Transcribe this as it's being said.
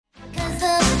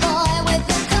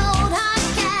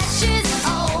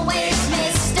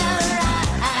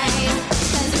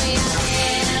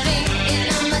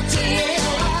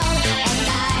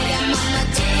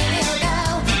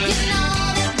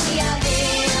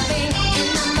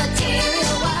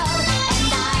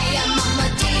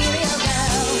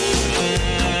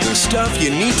Stuff you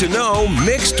need to know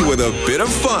mixed with a bit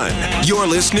of fun. You're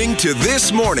listening to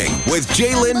This Morning with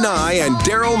Jaylen Nye and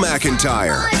Daryl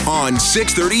McIntyre on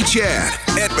 630 CHED,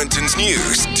 Edmonton's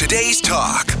News, Today's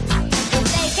Talk.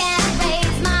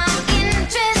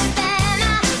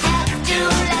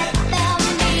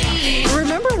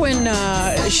 Remember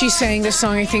when she sang this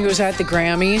song? I think it was at the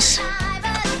Grammys.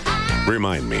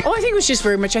 Remind me. Oh, I think it was just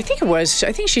very much. I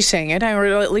think she sang it. Or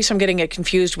at least I'm getting it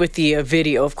confused with the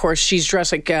video. Of course, she's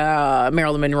dressed like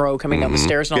Marilyn Monroe coming down the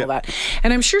stairs and all that.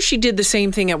 And I'm sure she did the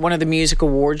same thing at one of the music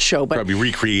awards show. But probably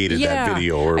recreated that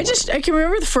video. I can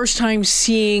remember the first time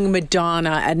seeing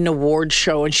Madonna at an award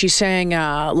show, and she sang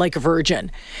Like a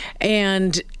Virgin.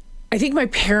 And I think my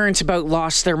parents about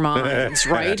lost their minds,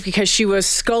 right? Because she was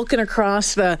skulking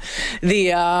across the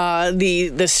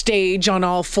stage on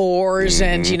all fours,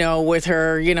 and with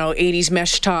her 80s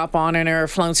mesh top on and her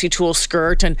flouncy tulle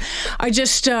skirt, and I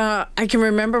can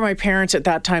remember my parents at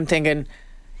that time thinking,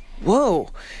 "Whoa!"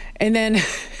 And then.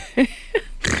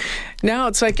 Now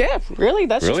it's like, yeah, really?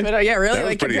 That's really? Just really.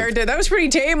 Like compared to that was pretty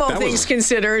tame, all things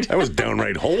considered. That was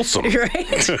downright wholesome,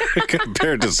 right?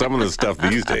 Compared to some of the stuff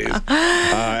these days.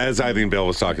 As Eileen Bell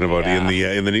was talking about in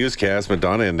the newscast,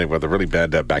 Madonna ended with a really bad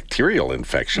bacterial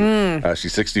infection.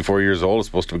 She's 64 years old. Is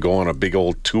supposed to go on a big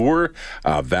old tour.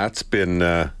 That's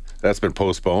been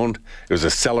postponed. It was a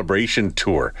celebration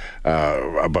tour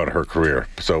about her career.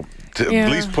 So.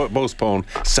 At least postponed.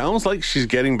 Sounds like she's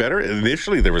getting better.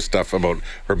 Initially, there was stuff about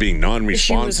her being non-responsive.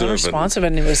 She was unresponsive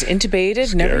and it was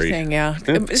intubated and everything,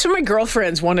 So my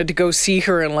girlfriends wanted to go see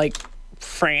her in, like,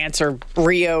 France or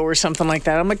Rio or something like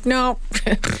that. I'm like, no,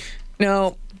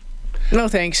 no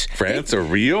thanks. France or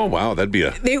Rio? Wow, that'd be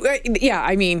it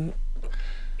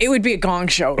would be a gong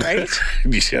show, right?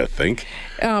 I think.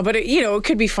 But it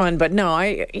could be fun. But no,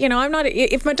 I'm not.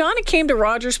 If Madonna came to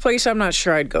Rogers Place, I'm not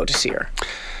sure I'd go to see her.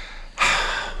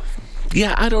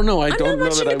 Yeah, I don't know. I'm not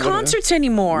much into concerts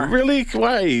anymore. Really?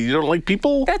 Why? You don't like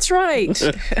people? That's right.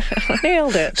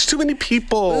 Nailed it. It's too many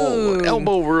people.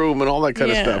 Elbow room and all that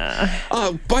kind of stuff.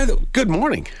 Good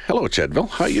morning. Hello, Chedville.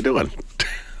 How you doing?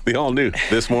 The all new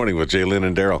This Morning with Jaylen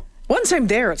and Daryl. Once I'm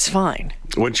there, it's fine.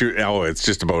 It's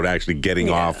just about actually getting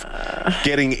off,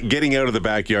 getting out of the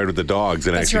backyard with the dogs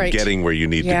and getting where you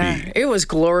need to be. It was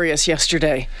glorious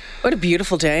yesterday. What a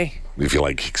beautiful day. If you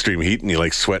like extreme heat and you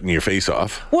like sweating your face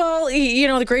off. Well,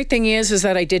 the great thing is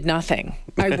that I did nothing.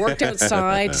 I worked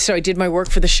outside, so I did my work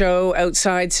for the show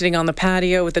outside, sitting on the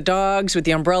patio with the dogs, with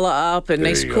the umbrella up, and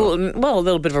nice cool, and a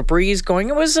little bit of a breeze going.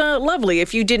 It was lovely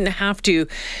if you didn't have to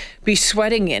be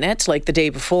sweating in it like the day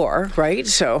before, right?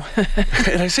 So,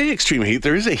 and I say extreme heat,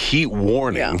 there is a heat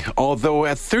warning. Although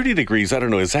at 30 degrees, I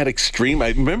don't know, is that extreme? I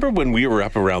remember when we were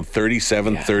up around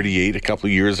 37, 38 a couple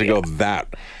of years ago,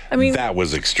 that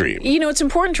was extreme. It's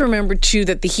important to remember, too,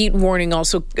 that the heat warning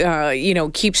also,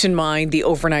 keeps in mind the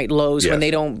overnight lows when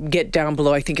they don't get down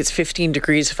below, I think it's 15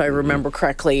 degrees, if I remember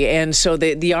correctly. And so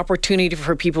the opportunity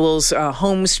for people's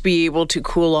homes to be able to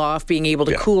cool off, being able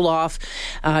to cool off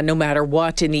no matter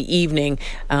what in the evening,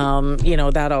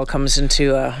 that all comes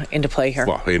into play here.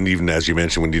 Well, and even as you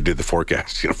mentioned when you did the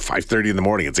forecast, 5:30 in the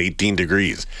morning, it's 18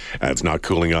 degrees. It's not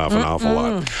cooling off an awful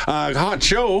lot. Hot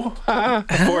show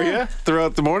for you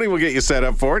throughout the morning. We'll get you set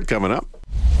up for it coming up.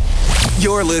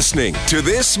 You're listening to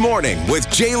This Morning with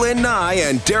Jaylen Nye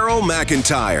and Daryl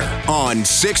McIntyre on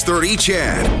 630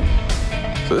 CHED.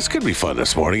 So this could be fun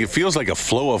this morning. It feels like a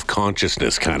flow of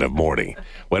consciousness kind of morning.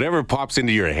 Whatever pops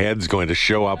into your head's going to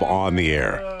show up on the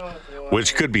air,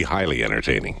 which could be highly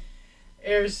entertaining.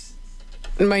 There's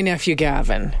my nephew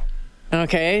Gavin.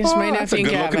 Okay, it's my nephew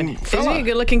Gavin. Isn't he a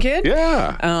good-looking kid?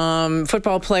 Yeah.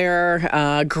 Football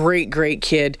player, great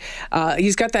kid.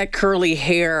 He's got that curly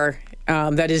hair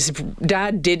that his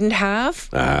dad didn't have.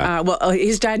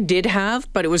 His dad did have,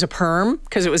 but it was a perm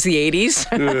because it was the 80s.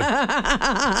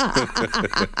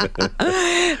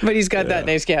 But he's got that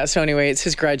nice gas. So anyway, it's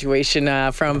his graduation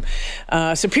from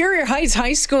Superior Heights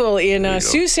High School in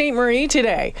Sault Ste. Marie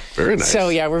today. Very nice. So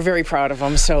yeah, we're very proud of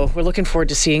him. So we're looking forward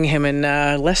to seeing him in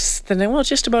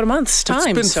just about a month's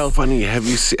time. It's been funny. Have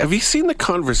you seen the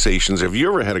conversations? Have you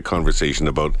ever had a conversation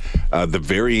about the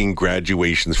varying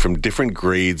graduations from different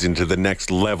grades into the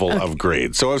next level of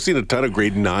grades? So I've seen a ton of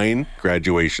grade 9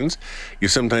 graduations. You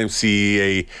sometimes see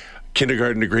a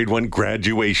kindergarten to grade 1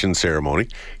 graduation ceremony.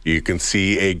 You can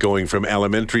see a going from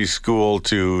elementary school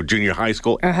to junior high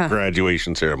school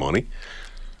graduation ceremony.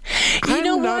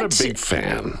 I'm not a big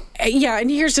fan. Yeah, and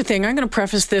here's the thing. I'm going to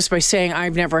preface this by saying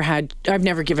I've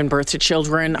never given birth to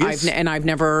children. Yes. I've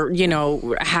never,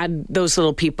 had those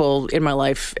little people in my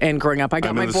life. And growing up, I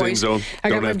got my boys. I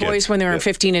got my boys when they were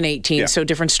 15 and 18. Yeah. So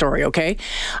different story. Okay,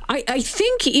 I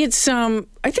think it's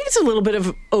a little bit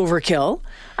of overkill.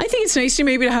 I think it's nice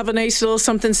to have a nice little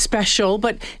something special,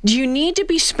 but do you need to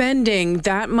be spending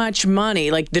that much money,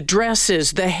 like the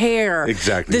dresses, the hair,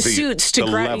 exactly, the suits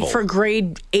for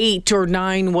grade 8 or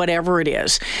 9, whatever it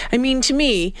is? I mean, to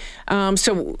me,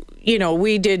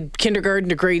 we did kindergarten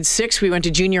to grade 6. We went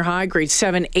to junior high, grade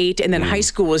 7, 8, and then high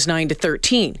school was 9 to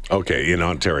 13. Okay, in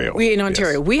Ontario.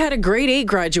 Yes. We had a grade 8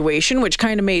 graduation, which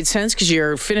kind of made sense because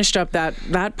you're finished up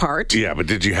that part. Yeah, but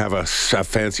did you have a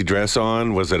fancy dress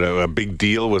on? Was it a big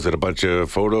deal? Was it a bunch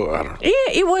of photo? I don't know.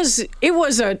 Yeah,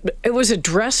 it was a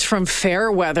dress from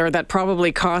Fairweather that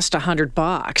probably cost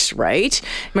 $100, right?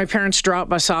 My parents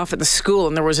dropped us off at the school,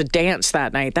 and there was a dance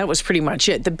that night. That was pretty much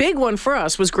it. The big one for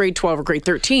us was grade 12 or grade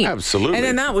 13. Absolutely. And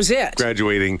then that was it.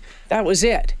 Graduating. That was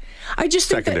it. I just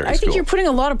think think you're putting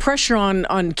a lot of pressure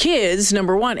on kids,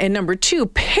 number one, and number two,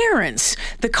 parents.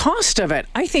 The cost of it.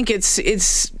 I think it's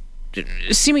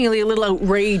seemingly a little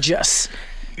outrageous.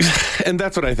 And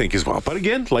that's what I think as well. But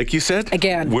again, like you said,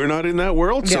 we're not in that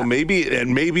world. So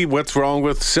maybe what's wrong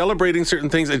with celebrating certain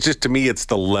things? It's just, to me, it's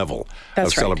the level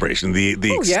of celebration,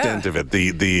 the extent of it,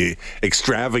 the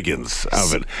extravagance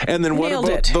of it. And then what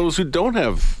about those who don't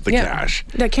have the cash?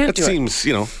 That can't do it. It seems,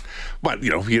 but,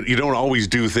 you don't always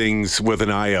do things with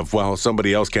an eye of, well,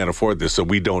 somebody else can't afford this, so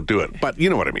we don't do it. But you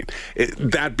know what I mean.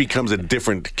 That becomes a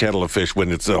different kettle of fish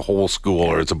when it's a whole school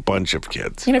or it's a bunch of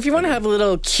kids. If you want to have a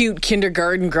little cute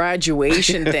kindergarten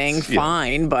graduation thing,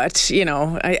 fine. But,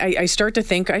 I start to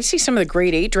think, I see some of the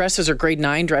grade 8 dresses or grade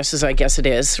 9 dresses, I guess it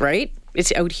is, right?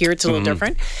 It's out here, it's a little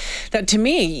different. That, to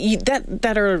me,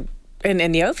 that are...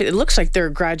 And the outfit, it looks like they're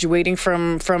graduating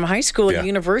from high school and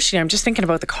university. I'm just thinking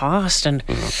about the cost, and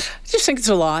I just think it's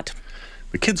a lot.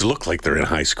 The kids look like they're in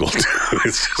high school, too.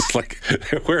 It's just like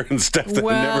they're wearing stuff that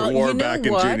I never wore back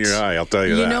in junior high, I'll tell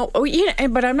you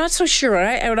that. But I'm not so sure.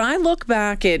 When I look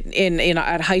back at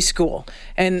high school,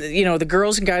 and, the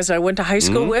girls and guys I went to high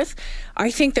school with, I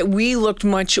think that we looked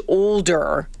much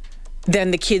older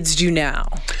than the kids do now.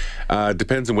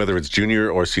 Depends on whether it's junior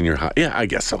or senior high. Yeah, I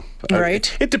guess so.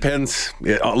 Right. It depends.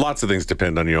 Yeah, lots of things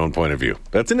depend on your own point of view.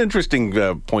 That's an interesting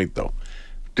point, though.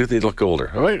 Do they look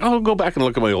older? I'll go back and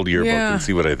look at my old yearbook and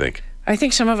see what I think. I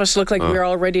think some of us look like we were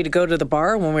all ready to go to the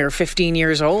bar when we were 15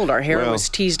 years old. Our hair was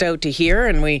teased out to here,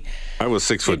 and I was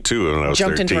 6'2" when I was 13.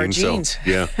 Jumped into our jeans. So,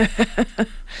 yeah.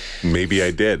 Maybe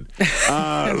I did.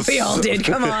 We all did.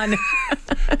 Come on.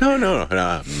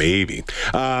 No. Maybe.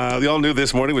 We all knew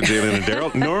this morning with Jalen and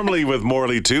Daryl. Normally with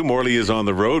Morley, too. Morley is on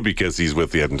the road because he's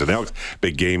with the Edmonton Elks.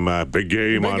 Big game on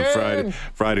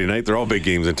Friday night. They're all big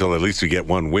games until at least we get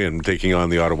one win, taking on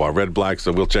the Ottawa Red Blacks.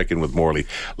 So we'll check in with Morley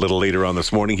a little later on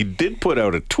this morning. He did put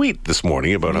out a tweet this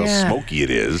morning about how smoky it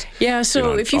is. Yeah,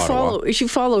 so if you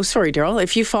follow, sorry, Daryl,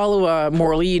 if you follow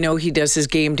Morley, he does his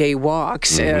game day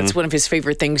walks. It's one of his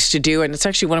favorite things to do, and it's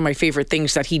actually one of my favorite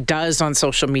things that he does on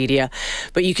social media.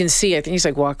 But you can see, I think he's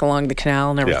like walking along the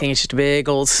canal and everything. It's just a big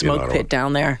old smoke pit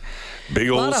down there. Big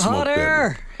old smoke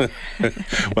pit.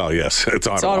 Well, yes, it's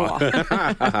Ottawa.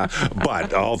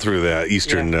 But all through the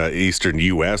eastern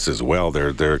U.S. as well,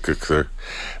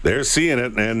 they're seeing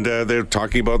it, and they're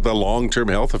talking about the long-term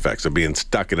health effects of being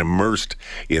stuck and immersed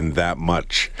in that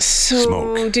much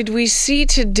smoke. So, did we see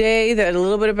today that a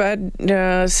little bit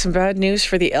about some bad news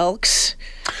for the Elks?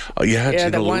 Oh yeah, Gino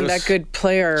that Lewis. One that good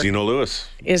player, Gino Lewis,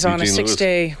 is on a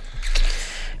 6-day.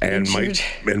 And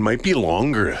might be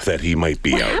longer that he might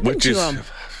be out, which is him?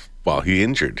 Well, he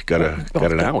injured, got an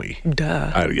owie.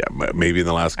 Duh. Maybe in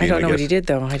the last game. I don't know what he did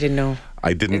though. I didn't know.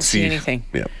 I didn't see anything.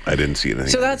 Yeah, I didn't see anything.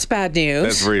 So that's bad news.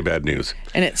 That's very bad news.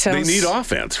 And it sounds they need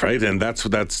offense, right? And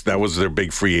that was their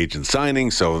big free agent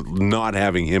signing. So not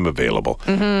having him available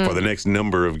for the next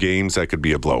number of games, that could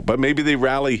be a blow. But maybe they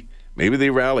rally.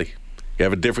 You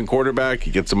have a different quarterback.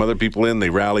 You get some other people in. They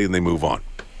rally and they move on.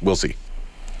 We'll see.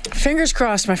 Fingers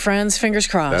crossed, my friends. Fingers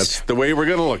crossed. That's the way we're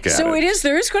going to look at it. So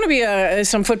there is going to be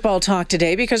some football talk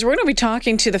today, because we're going to be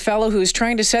talking to the fellow who's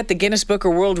trying to set the Guinness Book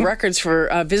of World Records for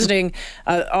visiting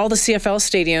all the CFL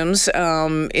stadiums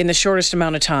in the shortest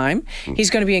amount of time.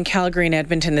 He's going to be in Calgary and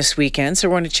Edmonton this weekend, so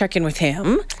we're going to check in with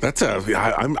him.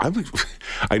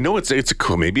 I know it's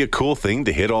maybe a cool thing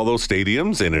to hit all those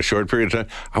stadiums in a short period of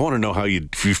time. I want to know how you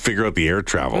figure out the air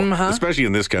travel, especially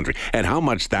in this country, and how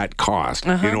much that cost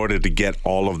in order to get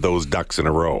all of those ducks in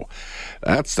a row.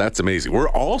 That's amazing. We're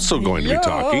also going to be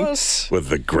talking with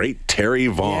the great Terry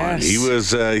Vaughn.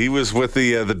 Yes. He was with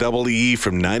the Double E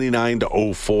from 99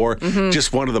 to 04.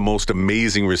 Just one of the most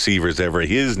amazing receivers ever.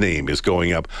 His name is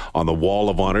going up on the Wall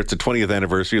of Honor. It's the 20th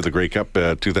anniversary of the Grey Cup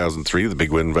 2003, the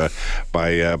big win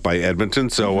by Edmonton.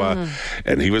 So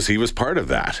and he was part of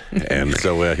that, and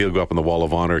so he'll go up on the Wall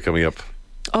of Honor coming up.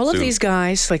 All soon. of these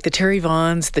guys, like the Terry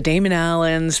Vaughns, the Damon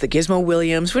Allens, the Gizmo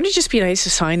Williams, wouldn't it just be nice to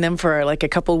sign them for like a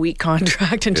couple-week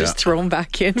contract and just throw them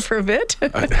back in for a bit?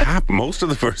 Most of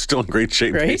them are still in great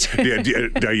shape.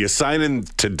 Right? Are you signing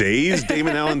today's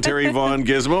Damon Allen, Terry Vaughn,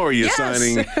 Gizmo, or are you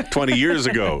signing 20 years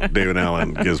ago Damon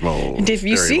Allen, Gizmo, Have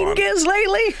you Terry seen Vaughn? Giz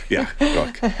lately? Yeah.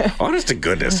 Look, honest to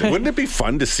goodness, wouldn't it be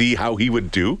fun to see how he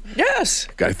would do? Yes.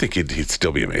 I think he'd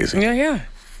still be amazing. Yeah.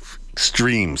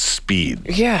 Extreme speed.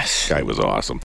 Yes. Guy was awesome.